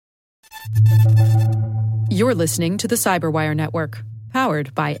You're listening to the Cyberwire Network,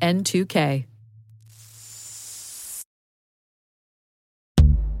 powered by N2K.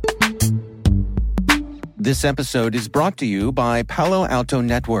 This episode is brought to you by Palo Alto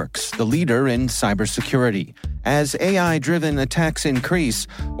Networks, the leader in cybersecurity. As AI-driven attacks increase,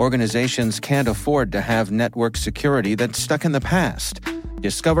 organizations can't afford to have network security that's stuck in the past.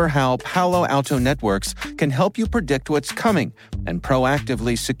 Discover how Palo Alto Networks can help you predict what's coming and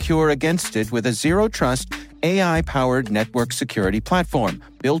proactively secure against it with a zero-trust, AI-powered network security platform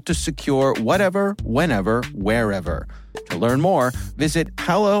built to secure whatever, whenever, wherever. To learn more, visit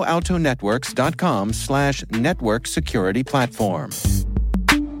paloaltonetworks.com/network security platform.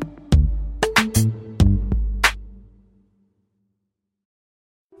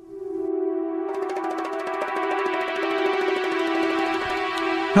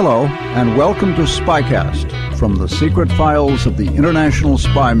 Hello, and welcome to Spycast from the secret files of the International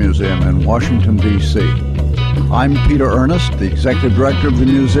Spy Museum in Washington, D.C. I'm Peter Ernest, the executive director of the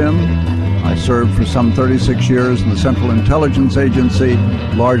museum. I served for some 36 years in the Central Intelligence Agency,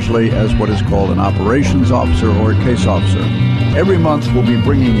 largely as what is called an operations officer or a case officer. Every month we'll be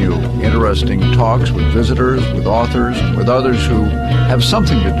bringing you interesting talks with visitors, with authors, with others who have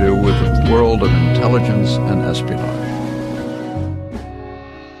something to do with the world of intelligence and espionage.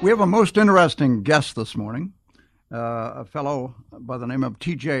 We have a most interesting guest this morning, a fellow by the name of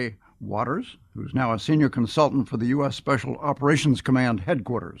T.J. Waters, who's now a senior consultant for the U.S. Special Operations Command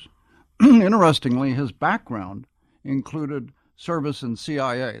headquarters. Interestingly, his background included service in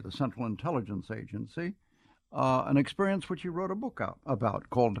CIA, the Central Intelligence Agency, an experience which he wrote a book about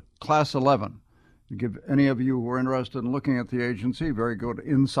called Class 11. To give any of you who are interested in looking at the agency very good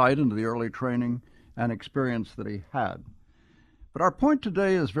insight into the early training and experience that he had. But our point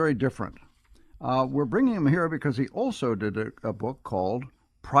today is very different. We're bringing him here because he also did a book called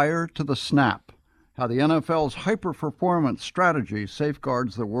Prior to the Snap, How the NFL's Hyper-Performance Strategy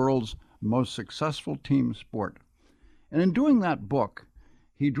Safeguards the World's Most Successful Team Sport. And in doing that book,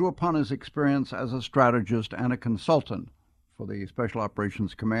 he drew upon his experience as a strategist and a consultant for the Special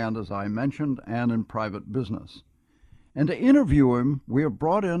Operations Command, as I mentioned, and in private business. And to interview him, we have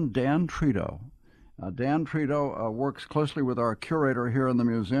brought in Dan Trito. Dan Trito works closely with our curator here in the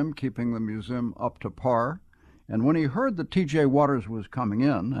museum, keeping the museum up to par. And when he heard that T.J. Waters was coming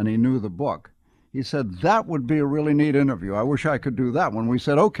in and he knew the book, he said, that would be a really neat interview. I wish I could do that one. We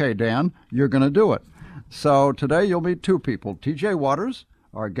said, okay, Dan, you're going to do it. So today you'll meet two people, T.J. Waters,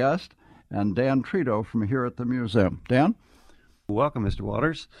 our guest, and Dan Trito from here at the museum. Dan? Welcome, Mr.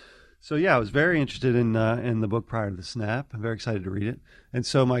 Waters. So yeah, I was very interested in the book Prior to the Snap. I'm very excited to read it. And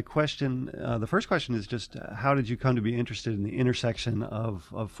so my question, the first question is just, how did you come to be interested in the intersection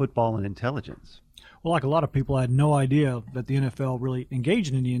of football and intelligence? Well, like a lot of people, I had no idea that the NFL really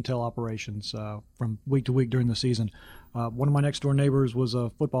engaged in the intel operations from week to week during the season. One of my next door neighbors was a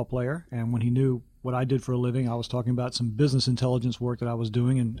football player, and when he knew what I did for a living, I was talking about some business intelligence work that I was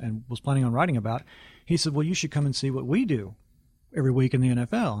doing and was planning on writing about. He said, well, you should come and see what we do every week in the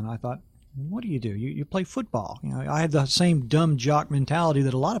NFL. And I thought, what do? You play football. You know, I had the same dumb jock mentality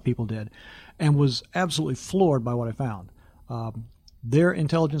that a lot of people did and was absolutely floored by what I found. Their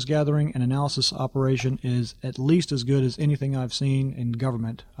intelligence gathering and analysis operation is at least as good as anything I've seen in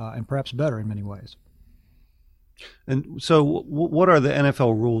government, and perhaps better in many ways. And so what are the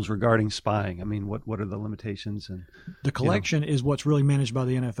NFL rules regarding spying? I mean, what are the limitations? And the collection is what's really managed by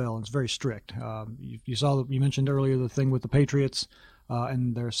the NFL, and it's very strict. You mentioned earlier the thing with the Patriots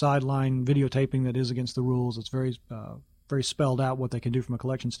and their sideline videotaping that is against the rules. It's very spelled out what they can do from a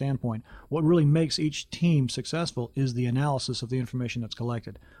collection standpoint. What really makes each team successful is the analysis of the information that's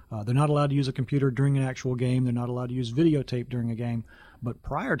collected. They're not allowed to use a computer during an actual game. They're not allowed to use videotape during a game. But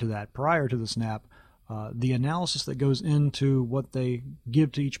prior to the snap, the analysis that goes into what they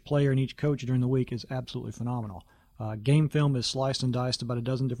give to each player and each coach during the week is absolutely phenomenal. Game film is sliced and diced about a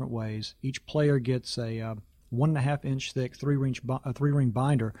dozen different ways. Each player gets a 1.5-inch thick three-ring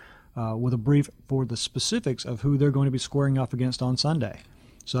binder with a brief for the specifics of who they're going to be squaring off against on Sunday.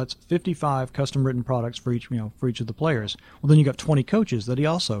 So that's 55 custom-written products for each of the players. Well, then you got 20 coaches that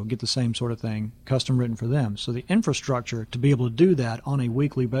also get the same sort of thing, custom-written for them. So the infrastructure to be able to do that on a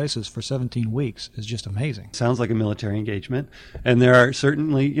weekly basis for 17 weeks is just amazing. Sounds like a military engagement. And there are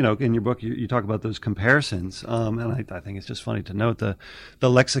certainly, in your book, you talk about those comparisons. And I think it's just funny to note the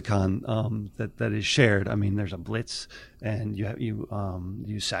lexicon that is shared. I mean, there's a blitz, and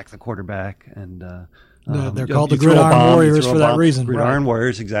you sack the quarterback, and they're called the Gridiron Warriors for that reason. Gridiron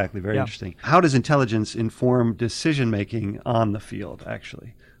Warriors, exactly. Very interesting. How does intelligence inform decision-making on the field,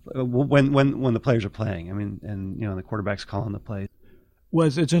 actually, when the players are playing? I mean, and the quarterback's calling the play. Well,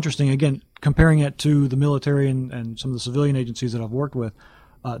 it's interesting. Again, comparing it to the military and some of the civilian agencies that I've worked with,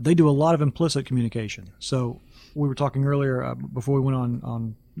 they do a lot of implicit communication. So we were talking earlier before we went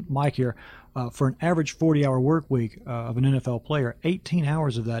on mic here. For an average 40-hour work week of an NFL player, 18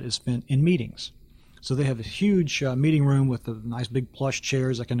 hours of that is spent in meetings. So they have a huge meeting room with the nice big plush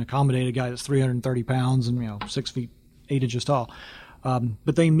chairs that can accommodate a guy that's 330 pounds and 6 feet 8 inches tall.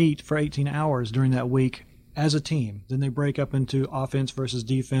 But they meet for 18 hours during that week as a team. Then they break up into offense versus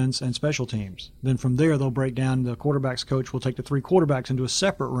defense and special teams. Then from there, they'll break down. The quarterback's coach will take the 3 quarterbacks into a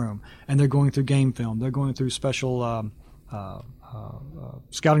separate room, and they're going through game film. They're going through special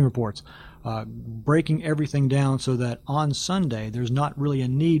scouting reports, breaking everything down so that on Sunday there's not really a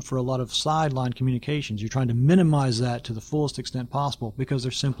need for a lot of sideline communications. You're trying to minimize that to the fullest extent possible because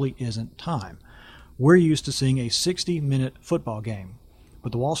there simply isn't time. We're used to seeing a 60-minute football game.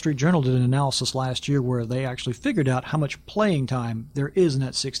 But the Wall Street Journal did an analysis last year where they actually figured out how much playing time there is in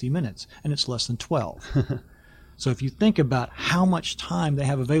that 60 minutes, and it's less than 12. So if you think about how much time they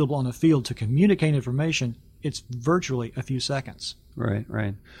have available on the field to communicate information, it's virtually a few seconds. Right.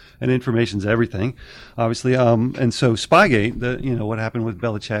 And information's everything, obviously. And so Spygate, what happened with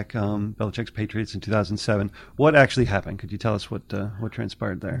Belichick, Belichick's Patriots in 2007. What actually happened? Could you tell us what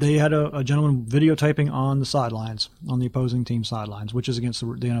transpired there? They had a gentleman videotaping on the sidelines, on the opposing team sidelines, which is against the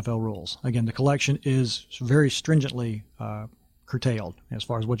NFL rules. Again, the collection is very stringently curtailed as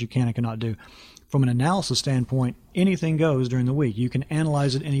far as what you can and cannot do. From an analysis standpoint, anything goes during the week. You can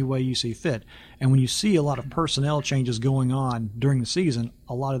analyze it any way you see fit. And when you see a lot of personnel changes going on during the season,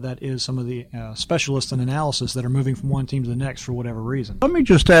 a lot of that is some of the specialists in analysis that are moving from one team to the next for whatever reason. Let me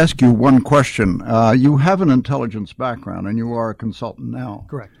just ask you one question. You have an intelligence background, and you are a consultant now.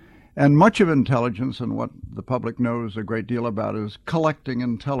 Correct. And much of intelligence, and what the public knows a great deal about, is collecting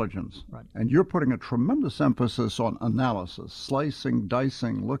intelligence. Right. And you're putting a tremendous emphasis on analysis, slicing,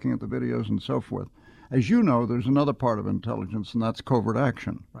 dicing, looking at the videos, and so forth. As you know, there's another part of intelligence, and that's covert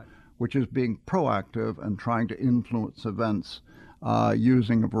action, right, which is being proactive and trying to influence events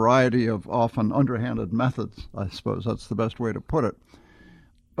using a variety of often underhanded methods. I suppose that's the best way to put it.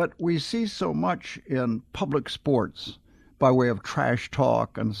 But we see so much in public sports by way of trash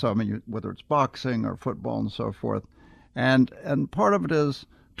talk and so, whether it's boxing or football and so forth. And part of it is,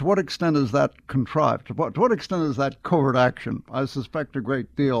 to what extent is that contrived? To what extent is that covert action? I suspect a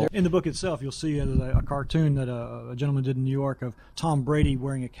great deal. In the book itself, you'll see a cartoon that a gentleman did in New York of Tom Brady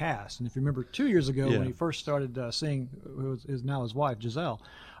wearing a cast. And if you remember 2 years ago when he first started seeing who is now his wife, Giselle,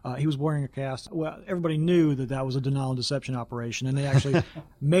 he was wearing a cast. Well, everybody knew that was a denial and deception operation, and they actually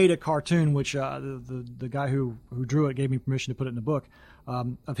made a cartoon, which the guy who drew it gave me permission to put it in the book,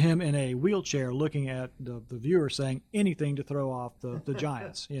 of him in a wheelchair looking at the viewer saying anything to throw off the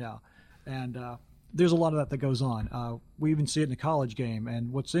Giants, And there's a lot of that goes on. We even see it in the college game,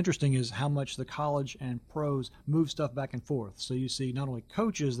 and what's interesting is how much the college and pros move stuff back and forth. So you see not only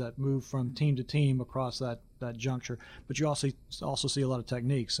coaches that move from team to team across that juncture, but you also see a lot of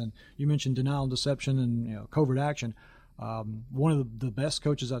techniques. And you mentioned denial and deception and covert action. One of the best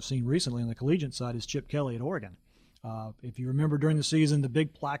coaches I've seen recently on the collegiate side is Chip Kelly at Oregon. If you remember during the season, the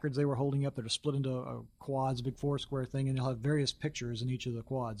big placards they were holding up that are split into quads, big 4-square thing, and they'll have various pictures in each of the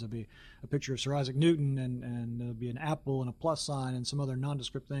quads. There'll be a picture of Sir Isaac Newton, and there'll be an apple and a plus sign and some other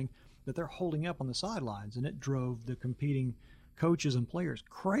nondescript thing that they're holding up on the sidelines. And it drove the competing coaches and players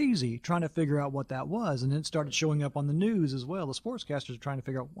crazy trying to figure out what that was. And then it started showing up on the news as well. The sportscasters are trying to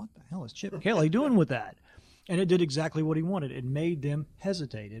figure out, what the hell is Chip Kelly doing with that? And it did exactly what he wanted. It made them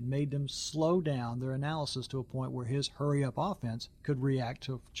hesitate. It made them slow down their analysis to a point where his hurry-up offense could react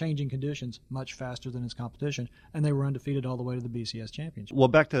to changing conditions much faster than his competition, and they were undefeated all the way to the BCS championship. Well,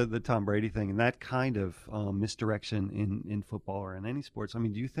 back to the Tom Brady thing and that kind of misdirection in football or in any sports. I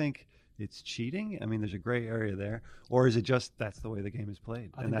mean, do you think it's cheating? I mean, there's a gray area there, or is it just that's the way the game is played?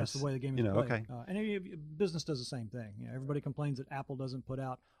 I think that's the way the game is played. Okay. And business does the same thing. Everybody complains that Apple doesn't put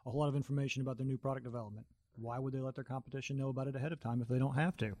out a whole lot of information about their new product development. Why would they let their competition know about it ahead of time if they don't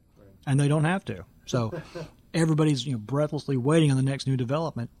have to? Right. And they don't have to. So everybody's breathlessly waiting on the next new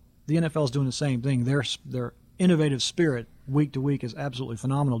development. The NFL is doing the same thing. Their innovative spirit week to week is absolutely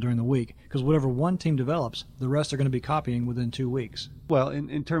phenomenal during the week, because whatever one team develops, the rest are going to be copying within 2 weeks. Well,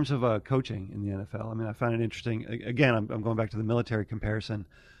 in terms of coaching in the NFL, I mean, I find it interesting. Again, I'm going back to the military comparison.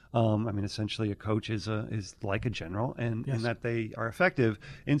 I mean, essentially, a coach is like a general, and in that they are effective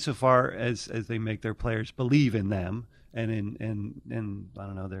insofar as they make their players believe in them and in I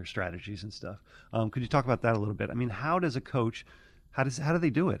don't know, their strategies and stuff. Could you talk about that a little bit? I mean, how does a coach, how do they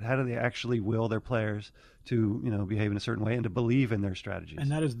do it? How do they actually will their players to behave in a certain way and to believe in their strategies?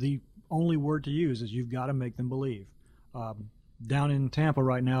 And that is the only word to use: is you've got to make them believe. Down in Tampa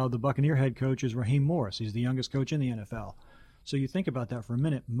right now, the Buccaneer head coach is Raheem Morris. He's the youngest coach in the NFL. So you think about that for a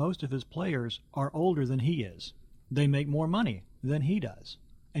minute. Most of his players are older than he is. They make more money than he does,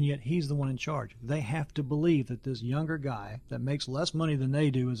 and yet he's the one in charge. They have to believe that this younger guy that makes less money than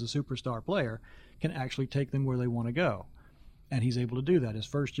they do as a superstar player can actually take them where they want to go. And he's able to do that. His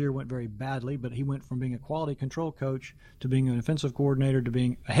first year went very badly, but he went from being a quality control coach to being an offensive coordinator to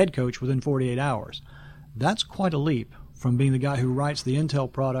being a head coach within 48 hours. That's quite a leap from being the guy who writes the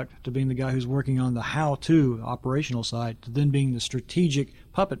Intel product to being the guy who's working on the how-to operational side to then being the strategic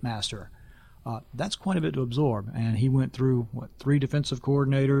puppet master. That's quite a bit to absorb. And he went through, 3 defensive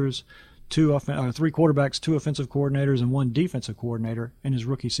coordinators, 3 quarterbacks, 2 offensive coordinators, and 1 defensive coordinator in his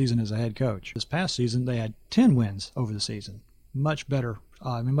rookie season as a head coach. This past season, they had 10 wins over the season. Much better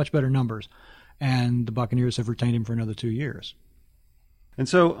numbers. And the Buccaneers have retained him for another 2 years. And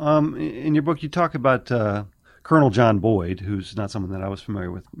so in your book, you talk about Colonel John Boyd, who's not someone that I was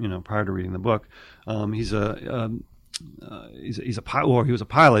familiar with, prior to reading the book. He's a pilot, or he was a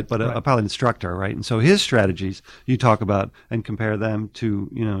pilot, but a pilot instructor, right? And so his strategies you talk about and compare them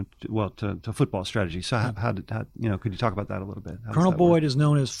to football strategies. So how could you talk about that a little bit? Colonel Boyd is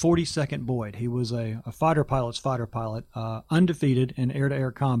known as 42nd Boyd. He was a fighter pilot, undefeated in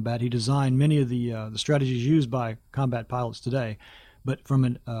air-to-air combat. He designed many of the strategies used by combat pilots today. But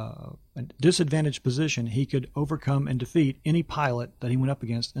from a disadvantaged position, he could overcome and defeat any pilot that he went up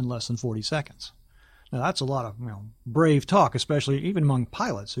against in less than 40 seconds. Now, that's a lot of brave talk, especially even among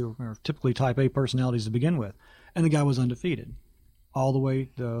pilots who are typically Type A personalities to begin with. And the guy was undefeated all the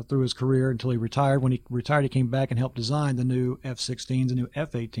way through his career until he retired. When he retired, he came back and helped design the new F-16s and new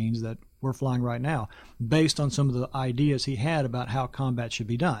F-18s that we're flying right now, based on some of the ideas he had about how combat should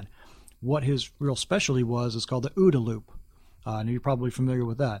be done. What his real specialty was is called the OODA loop. And you're probably familiar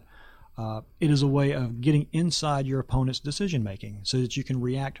with that. It is a way of getting inside your opponent's decision-making so that you can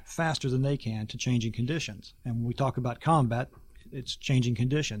react faster than they can to changing conditions. And when we talk about combat, it's changing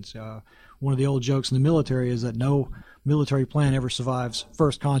conditions. One of the old jokes in the military is that no military plan ever survives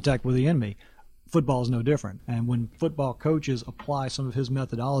first contact with the enemy. Football is no different. And when football coaches apply some of his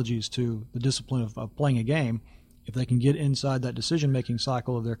methodologies to the discipline of playing a game, if they can get inside that decision-making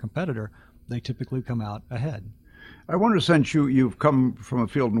cycle of their competitor, they typically come out ahead. I wonder, since you've come from a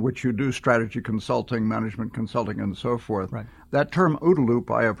field in which you do strategy consulting, management consulting, and so forth, right. That term OODA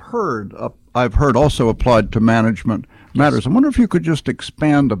loop I have heard also applied to management matters. I wonder if you could just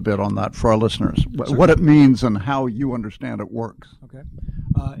expand a bit on that for our listeners, what it means and how you understand it works. Okay.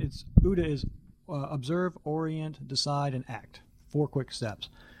 OODA is observe, orient, decide, and act. 4 quick steps.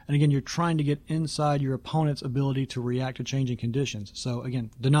 And again, you're trying to get inside your opponent's ability to react to changing conditions. So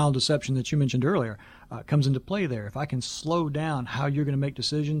again, denial and deception that you mentioned earlier comes into play there. If I can slow down how you're going to make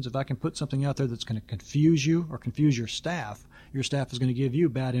decisions, if I can put something out there that's going to confuse you or confuse your staff is going to give you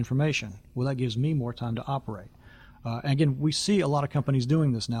bad information. Well, that gives me more time to operate. And again, we see a lot of companies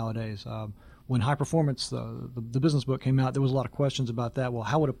doing this nowadays. When High Performance, the business book came out, there was a lot of questions about that. Well,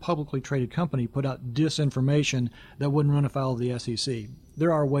 how would a publicly traded company put out disinformation that wouldn't run afoul of the SEC?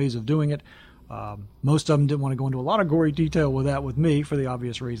 There are ways of doing it. Most of them didn't want to go into a lot of gory detail with that with me for the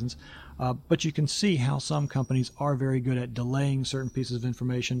obvious reasons. But you can see how some companies are very good at delaying certain pieces of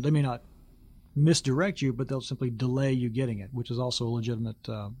information. They may not misdirect you, but they'll simply delay you getting it, which is also a legitimate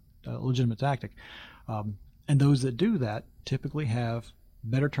tactic. And those that do that typically have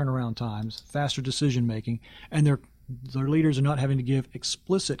better turnaround times, faster decision making, and their leaders are not having to give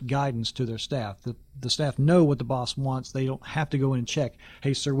explicit guidance to their staff. The staff know what the boss wants. They don't have to go in and check,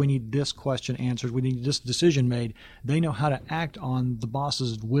 hey, sir, we need this question answered. We need this decision made. They know how to act on the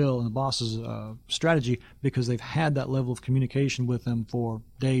boss's will and the boss's strategy because they've had that level of communication with them for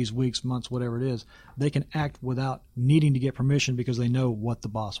days, weeks, months, whatever it is. They can act without needing to get permission because they know what the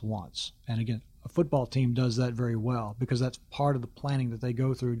boss wants. And again, a football team does that very well because that's part of the planning that they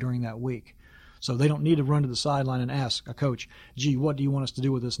go through during that week. So they don't need to run to the sideline and ask a coach, gee, what do you want us to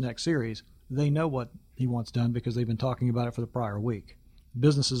do with this next series? They know what he wants done because they've been talking about it for the prior week.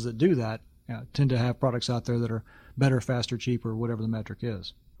 Businesses that do that tend to have products out there that are better, faster, cheaper, whatever the metric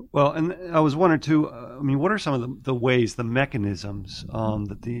is. Well, and I was wondering too, what are some of the ways, the mechanisms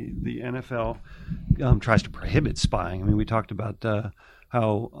that the NFL tries to prohibit spying? We talked about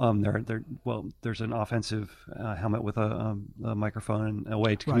how there's an offensive helmet with a microphone and a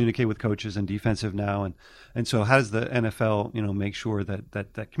way to communicate with coaches, and defensive now, and so how does the NFL make sure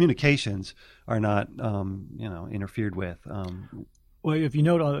that communications are not interfered with? Well, if you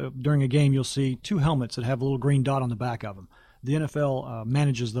note during a game, you'll see 2 helmets that have a little green dot on the back of them. The NFL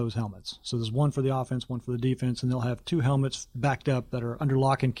manages those helmets. So there's one for the offense, one for the defense, and they'll have 2 helmets backed up that are under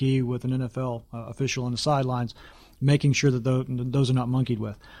lock and key with an NFL official on the sidelines. making sure that those are not monkeyed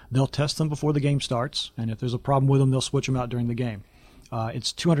with. They'll test them before the game starts, and if there's a problem with them, they'll switch them out during the game.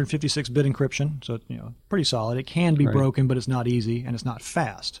 It's 256-bit encryption, so pretty solid. It can be broken, but it's not easy, and it's not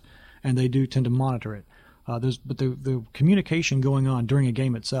fast, and they do tend to monitor it. But the communication going on during a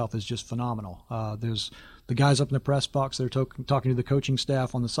game itself is just phenomenal. There's the guys up in the press box, they're talking to the coaching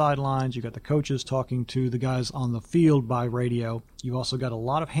staff on the sidelines. You've got the coaches talking to the guys on the field by radio. You've also got a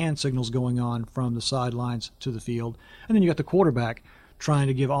lot of hand signals going on from the sidelines to the field. And then you got the quarterback trying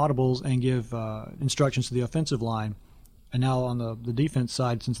to give audibles and give instructions to the offensive line. And now on the defense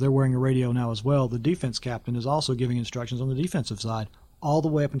side, since they're wearing a radio now as well, the defense captain is also giving instructions on the defensive side all the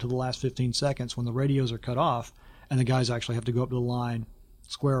way up until the last 15 seconds when the radios are cut off and the guys actually have to go up to the line,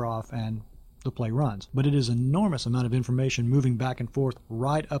 square off, and the play runs. But it is an enormous amount of information moving back and forth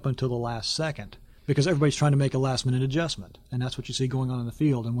right up until the last second because everybody's trying to make a last-minute adjustment, and that's what you see going on in the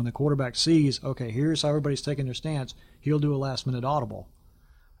field. And when the quarterback sees, okay, here's how everybody's taking their stance, he'll do a last-minute audible,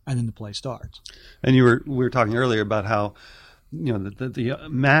 and then the play starts. And we were talking earlier about how the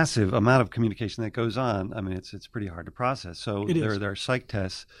massive amount of communication that goes on. I mean, it's pretty hard to process. So there are psych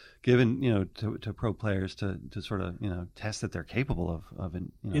tests given to pro players to sort of test that they're capable of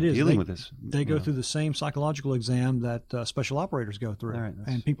dealing with this. They go through the same psychological exam that special operators go through. Right,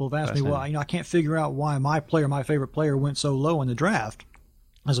 and people have asked me, well, I can't figure out why my favorite player, went so low in the draft,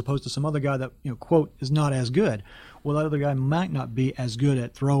 as opposed to some other guy that quote is not as good. Well, that other guy might not be as good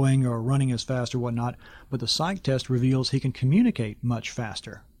at throwing or running as fast or whatnot, but the psych test reveals he can communicate much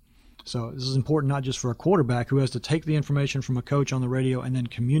faster. So this is important not just for a quarterback who has to take the information from a coach on the radio and then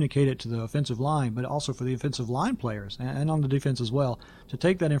communicate it to the offensive line, but also for the offensive line players and on the defense as well, to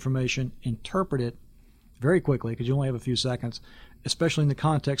take that information, interpret it very quickly, because you only have a few seconds, especially in the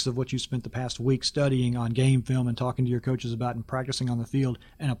context of what you spent the past week studying on game film and talking to your coaches about and practicing on the field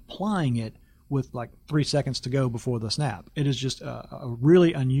and applying it with like 3 seconds to go before the snap. It is just a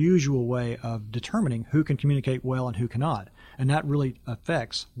really unusual way of determining who can communicate well and who cannot. And that really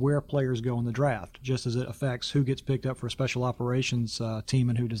affects where players go in the draft, just as it affects who gets picked up for a special operations team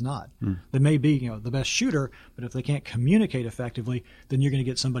and who does not. They may be the best shooter, but if they can't communicate effectively, then you're going to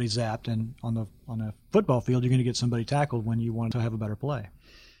get somebody zapped, and on a football field, you're going to get somebody tackled when you want to have a better play.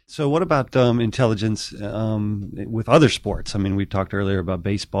 So what about intelligence with other sports? I mean, we talked earlier about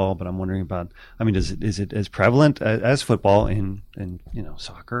baseball, but I'm wondering about, is it as prevalent as football in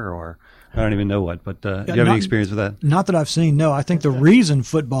soccer, or I don't even know what, but do you have any experience with that? Not that I've seen, no. I think the reason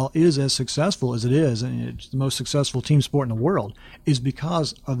football is as successful as it is, and it's the most successful team sport in the world, is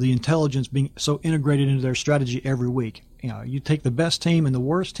because of the intelligence being so integrated into their strategy every week. You take the best team and the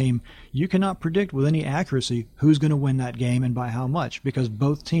worst team, you cannot predict with any accuracy who's going to win that game and by how much, because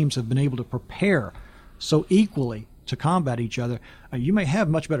both teams have been able to prepare so equally to combat each other. You may have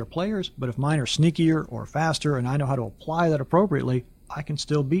much better players, but if mine are sneakier or faster and I know how to apply that appropriately, I can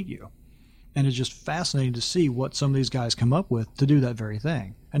still beat you. And it's just fascinating to see what some of these guys come up with to do that very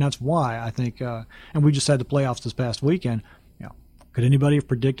thing. And that's why I think, and we just had the playoffs this past weekend, could anybody have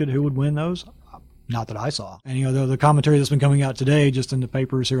predicted who would win those? Not that I saw. And the commentary that's been coming out today, just in the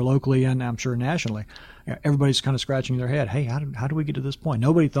papers here locally and I'm sure nationally, everybody's kind of scratching their head. Hey, how do we get to this point?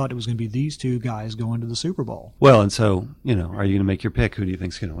 Nobody thought it was going to be these two guys going to the Super Bowl. Well, and so are you going to make your pick? Who do you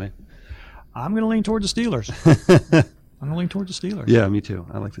think's going to win? I'm going to lean toward the Steelers. I'm going to lean toward the Steelers. Yeah, me too.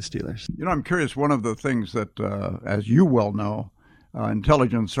 I like the Steelers. I'm curious. One of the things that, as you well know,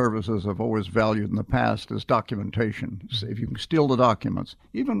 intelligence services have always valued in the past is documentation. So if you can steal the documents,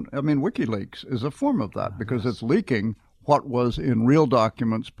 WikiLeaks is a form of that because it's leaking what was in real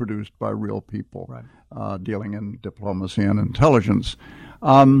documents produced by real people, dealing in diplomacy and intelligence.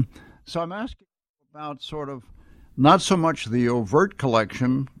 So I'm asking about sort of not so much the overt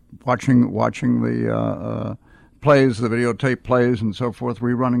collection, watching the plays, the videotape plays and so forth,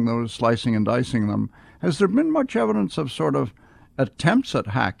 rerunning those, slicing and dicing them. Has there been much evidence of sort of attempts at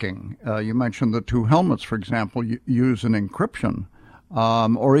hacking? You mentioned the two helmets, for example, use an encryption,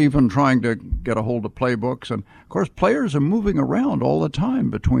 or even trying to get a hold of playbooks. And, of course, players are moving around all the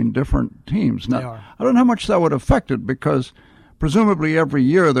time between different teams. Now, I don't know how much that would affect it because presumably every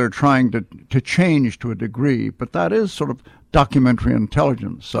year they're trying to change to a degree, but that is sort of documentary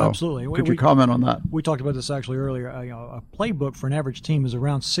intelligence. So absolutely. Could you comment on that? We talked about this actually earlier. A playbook for an average team is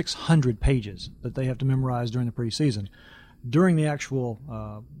around 600 pages that they have to memorize during the preseason. During the actual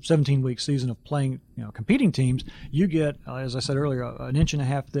 17-week season of playing, competing teams, you get, as I said earlier, an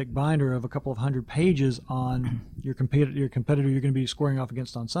 1.5-inch thick binder of a couple of hundred pages on your competitor you're going to be squaring off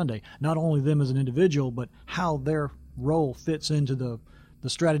against on Sunday. Not only them as an individual, but how their role fits into the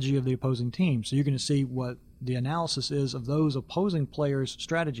strategy of the opposing team. So you're going to see what the analysis is of those opposing players'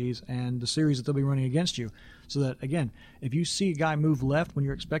 strategies and the series that they'll be running against you. So that, again, if you see a guy move left when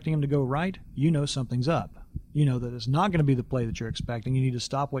you're expecting him to go right, you know something's up. You know that it's not going to be the play that you're expecting. You need to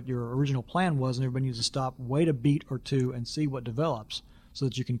stop what your original plan was, and everybody needs to stop, wait a beat or two, and see what develops so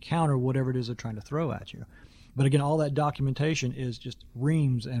that you can counter whatever it is they're trying to throw at you. But again, all that documentation is just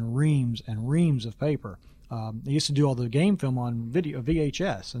reams and reams and reams of paper. They used to do all the game film on video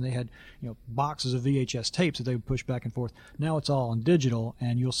VHS, and they had boxes of VHS tapes that they would push back and forth. Now it's all on digital,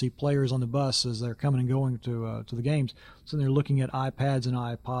 and you'll see players on the bus as they're coming and going to the games. So they're looking at iPads and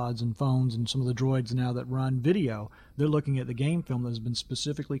iPods and phones and some of the droids now that run video. They're looking at the game film that has been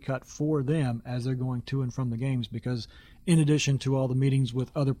specifically cut for them as they're going to and from the games, because in addition to all the meetings with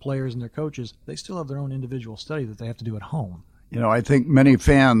other players and their coaches, they still have their own individual study that they have to do at home. I think many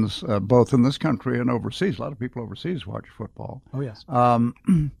fans, both in this country and overseas, a lot of people overseas watch football. Oh, yes.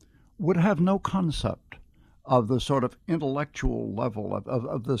 Would have no concept of the sort of intellectual level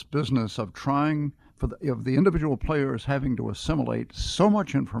of this business of trying of the individual players having to assimilate so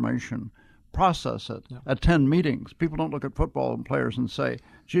much information, process it, attend meetings. People don't look at football and players and say,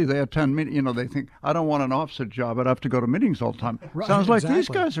 gee, they attend meetings. They think, I don't want an opposite job. I'd have to go to meetings all the time. Right, Sounds like these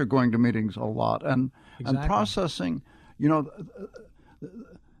guys are going to meetings a lot and processing.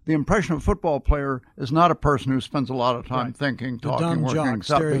 The impression of a football player is not a person who spends a lot of time thinking, talking, working things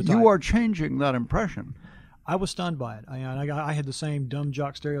out. But you are changing that impression. I was stunned by it. I had the same dumb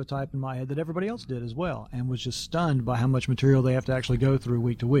jock stereotype in my head that everybody else did as well, and was just stunned by how much material they have to actually go through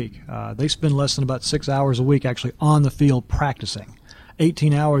week to week. They spend less than about 6 hours a week actually on the field practicing.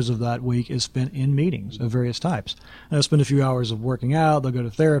 18 hours of that week is spent in meetings of various types. And they'll spend a few hours of working out, they'll go to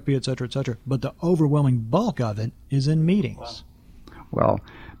therapy, et cetera, but the overwhelming bulk of it is in meetings. Well,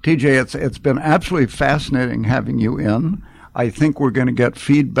 TJ, it's been absolutely fascinating having you in. I think we're going to get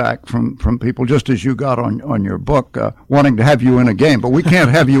feedback from people, just as you got on your book, wanting to have you in a game. But we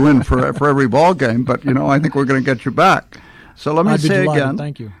can't have you in for every ball game. But, I think we're going to get you back. So let me say again,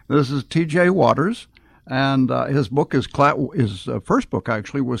 thank you. This is TJ Waters, and his book his first book,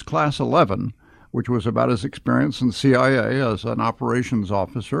 actually, was Class 11, which was about his experience in CIA as an operations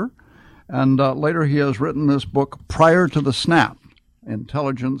officer. And later he has written this book, Prior to the Snap,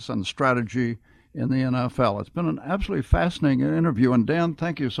 Intelligence and Strategy in the NFL. It's been an absolutely fascinating interview, and Dan,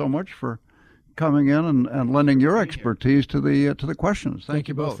 thank you so much for coming in and lending your expertise to the questions. Thank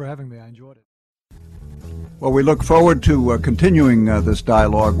you both for having me. I enjoyed it. Well, we look forward to continuing this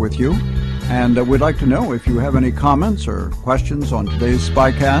dialogue with you, and we'd like to know if you have any comments or questions on today's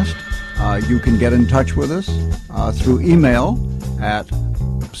Spycast. You can get in touch with us through email at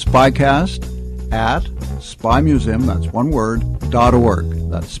spycast@spymuseum, that's one word, .org.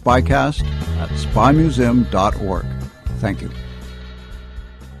 That's spycast@spymuseum.org. Thank you.